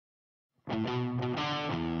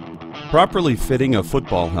Properly fitting a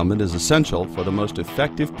football helmet is essential for the most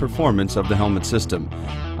effective performance of the helmet system.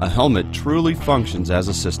 A helmet truly functions as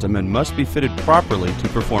a system and must be fitted properly to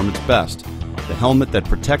perform its best. The helmet that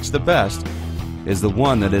protects the best is the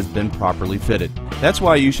one that has been properly fitted. That's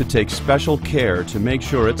why you should take special care to make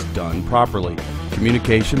sure it's done properly.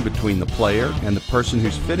 Communication between the player and the person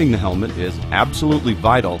who's fitting the helmet is absolutely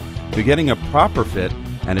vital to getting a proper fit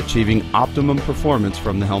and achieving optimum performance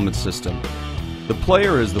from the helmet system. The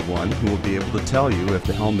player is the one who will be able to tell you if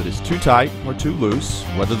the helmet is too tight or too loose,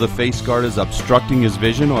 whether the face guard is obstructing his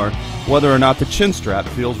vision, or whether or not the chin strap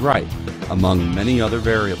feels right, among many other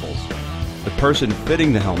variables. The person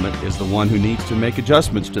fitting the helmet is the one who needs to make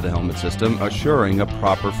adjustments to the helmet system, assuring a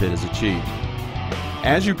proper fit is achieved.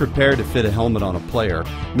 As you prepare to fit a helmet on a player,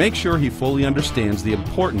 make sure he fully understands the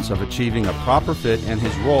importance of achieving a proper fit and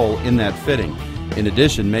his role in that fitting. In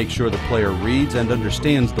addition, make sure the player reads and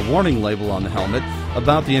understands the warning label on the helmet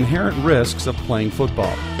about the inherent risks of playing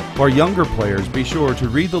football. For younger players, be sure to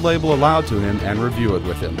read the label aloud to him and review it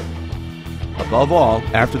with him. Above all,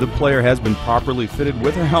 after the player has been properly fitted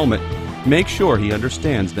with a helmet, make sure he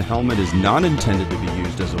understands the helmet is not intended to be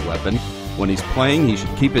used as a weapon. When he's playing, he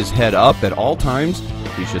should keep his head up at all times.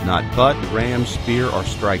 He should not butt, ram, spear, or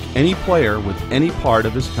strike any player with any part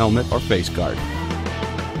of his helmet or face guard.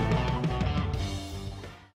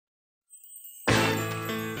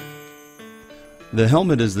 The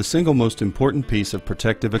helmet is the single most important piece of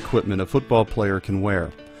protective equipment a football player can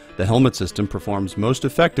wear. The helmet system performs most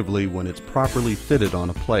effectively when it's properly fitted on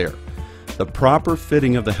a player. The proper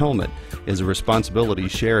fitting of the helmet is a responsibility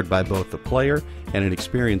shared by both the player and an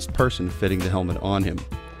experienced person fitting the helmet on him.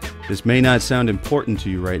 This may not sound important to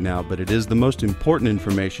you right now, but it is the most important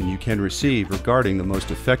information you can receive regarding the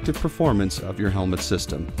most effective performance of your helmet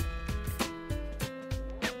system.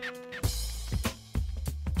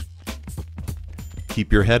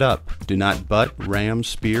 Keep your head up. Do not butt, ram,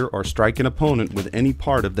 spear, or strike an opponent with any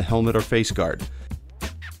part of the helmet or face guard.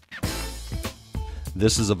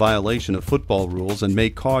 This is a violation of football rules and may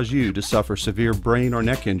cause you to suffer severe brain or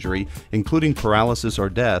neck injury, including paralysis or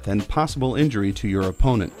death, and possible injury to your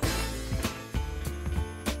opponent.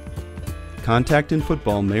 Contact in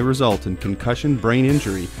football may result in concussion brain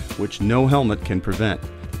injury, which no helmet can prevent.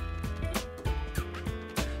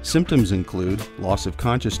 Symptoms include loss of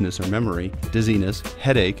consciousness or memory, dizziness,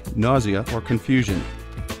 headache, nausea, or confusion.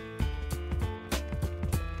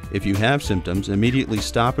 If you have symptoms, immediately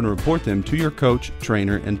stop and report them to your coach,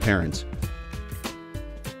 trainer, and parents.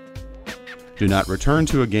 Do not return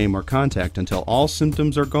to a game or contact until all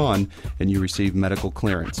symptoms are gone and you receive medical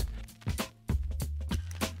clearance.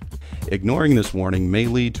 Ignoring this warning may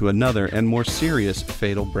lead to another and more serious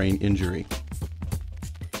fatal brain injury.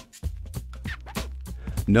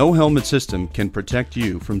 No helmet system can protect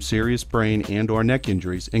you from serious brain and/or neck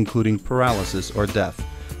injuries, including paralysis or death.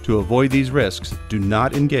 To avoid these risks, do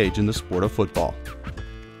not engage in the sport of football.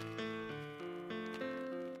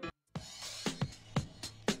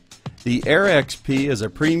 The Air XP is a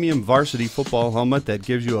premium varsity football helmet that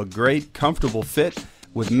gives you a great, comfortable fit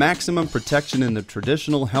with maximum protection in the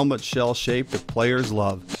traditional helmet shell shape that players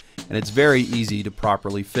love, and it's very easy to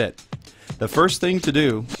properly fit. The first thing to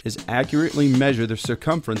do is accurately measure the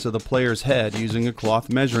circumference of the player's head using a cloth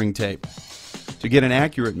measuring tape. To get an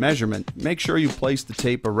accurate measurement, make sure you place the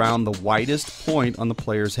tape around the widest point on the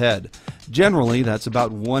player's head. Generally, that's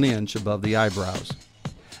about 1 inch above the eyebrows.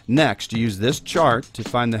 Next, use this chart to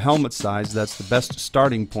find the helmet size that's the best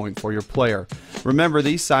starting point for your player. Remember,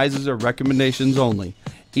 these sizes are recommendations only.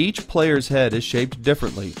 Each player's head is shaped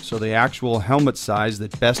differently, so the actual helmet size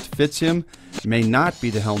that best fits him may not be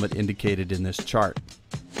the helmet indicated in this chart.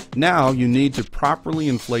 Now you need to properly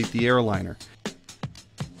inflate the airliner.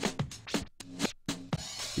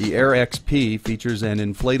 The Air XP features an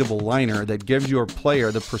inflatable liner that gives your player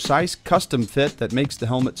the precise custom fit that makes the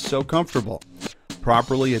helmet so comfortable.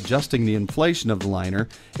 Properly adjusting the inflation of the liner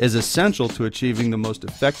is essential to achieving the most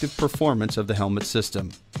effective performance of the helmet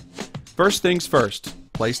system. First things first,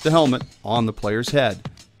 place the helmet on the player's head.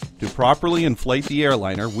 To properly inflate the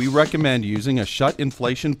airliner, we recommend using a Schutt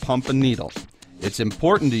inflation pump and needle. It's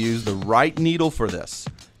important to use the right needle for this.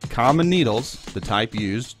 Common needles, the type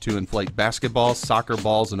used to inflate basketballs, soccer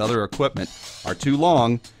balls, and other equipment, are too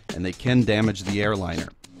long and they can damage the airliner.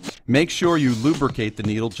 Make sure you lubricate the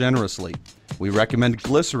needle generously. We recommend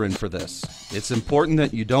glycerin for this. It's important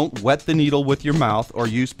that you don't wet the needle with your mouth or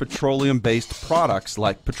use petroleum-based products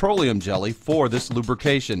like petroleum jelly for this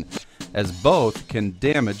lubrication, as both can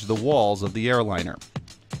damage the walls of the airliner.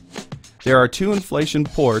 There are 2 inflation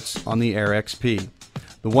ports on the Air XP.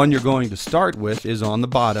 The one you're going to start with is on the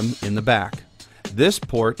bottom in the back. This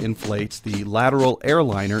port inflates the lateral air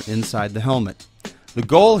liner inside the helmet. The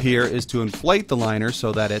goal here is to inflate the liner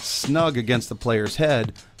so that it's snug against the player's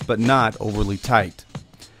head, but not overly tight.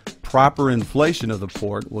 Proper inflation of the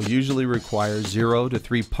port will usually require 0 to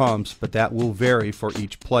 3 pumps, but that will vary for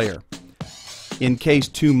each player. In case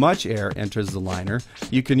too much air enters the liner,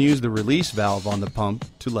 you can use the release valve on the pump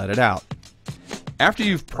to let it out. After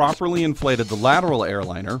you've properly inflated the lateral air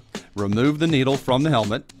liner, remove the needle from the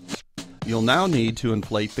helmet. You'll now need to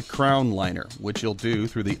inflate the crown liner, which you'll do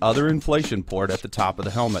through the other inflation port at the top of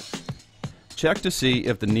the helmet. Check to see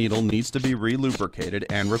if the needle needs to be re-lubricated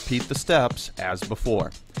and repeat the steps as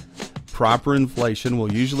before. Proper inflation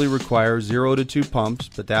will usually require 0 to 2 pumps,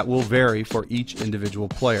 but that will vary for each individual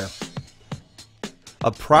player.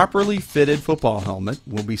 A properly fitted football helmet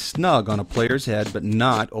will be snug on a player's head but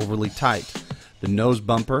not overly tight. The nose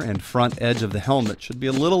bumper and front edge of the helmet should be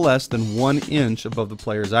a little less than 1 inch above the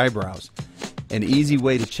player's eyebrows. An easy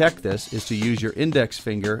way to check this is to use your index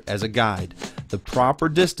finger as a guide. The proper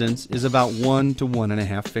distance is about 1 to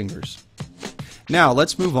 1.5 fingers. Now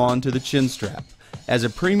let's move on to the chin strap. As a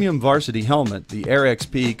premium varsity helmet, the Air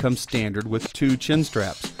XP comes standard with 2 chin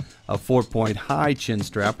straps, a 4-point high chin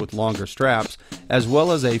strap with longer straps, as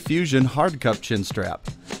well as a Fusion hard cup chin strap.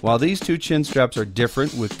 While these 2 chin straps are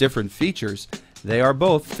different with different features, they are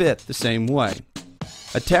both fit the same way.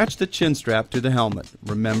 Attach the chin strap to the helmet.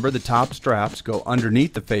 Remember, the top straps go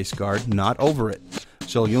underneath the face guard, not over it.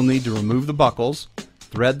 So you'll need to remove the buckles,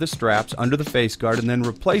 thread the straps under the face guard, and then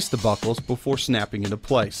replace the buckles before snapping into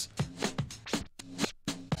place.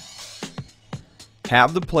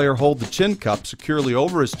 Have the player hold the chin cup securely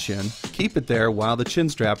over his chin. Keep it there while the chin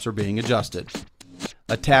straps are being adjusted.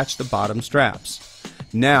 Attach the bottom straps.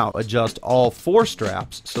 Now adjust all 4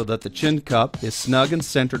 straps so that the chin cup is snug and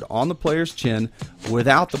centered on the player's chin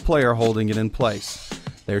without the player holding it in place.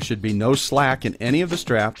 There should be no slack in any of the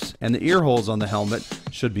straps, and the ear holes on the helmet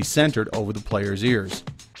should be centered over the player's ears.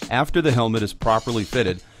 After the helmet is properly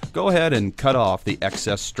fitted, go ahead and cut off the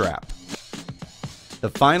excess strap. The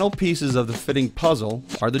final pieces of the fitting puzzle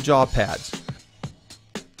are the jaw pads.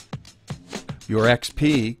 Your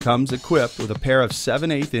XP comes equipped with a pair of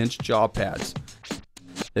 7/8 inch jaw pads.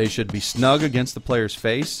 They should be snug against the player's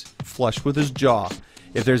face, flush with his jaw.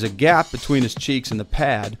 If there's a gap between his cheeks and the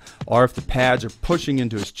pad, or if the pads are pushing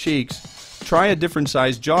into his cheeks, try a different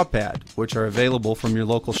size jaw pad, which are available from your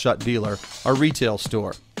local Schutt dealer or retail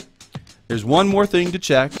store. There's one more thing to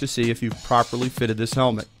check to see if you've properly fitted this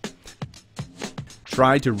helmet.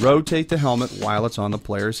 Try to rotate the helmet while it's on the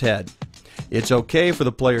player's head. It's okay for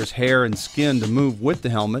the player's hair and skin to move with the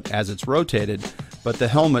helmet as it's rotated, but the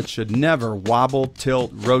helmet should never wobble,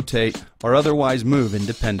 tilt, rotate, or otherwise move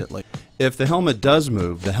independently. If the helmet does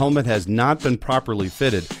move, the helmet has not been properly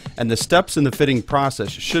fitted, and the steps in the fitting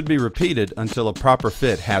process should be repeated until a proper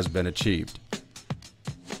fit has been achieved.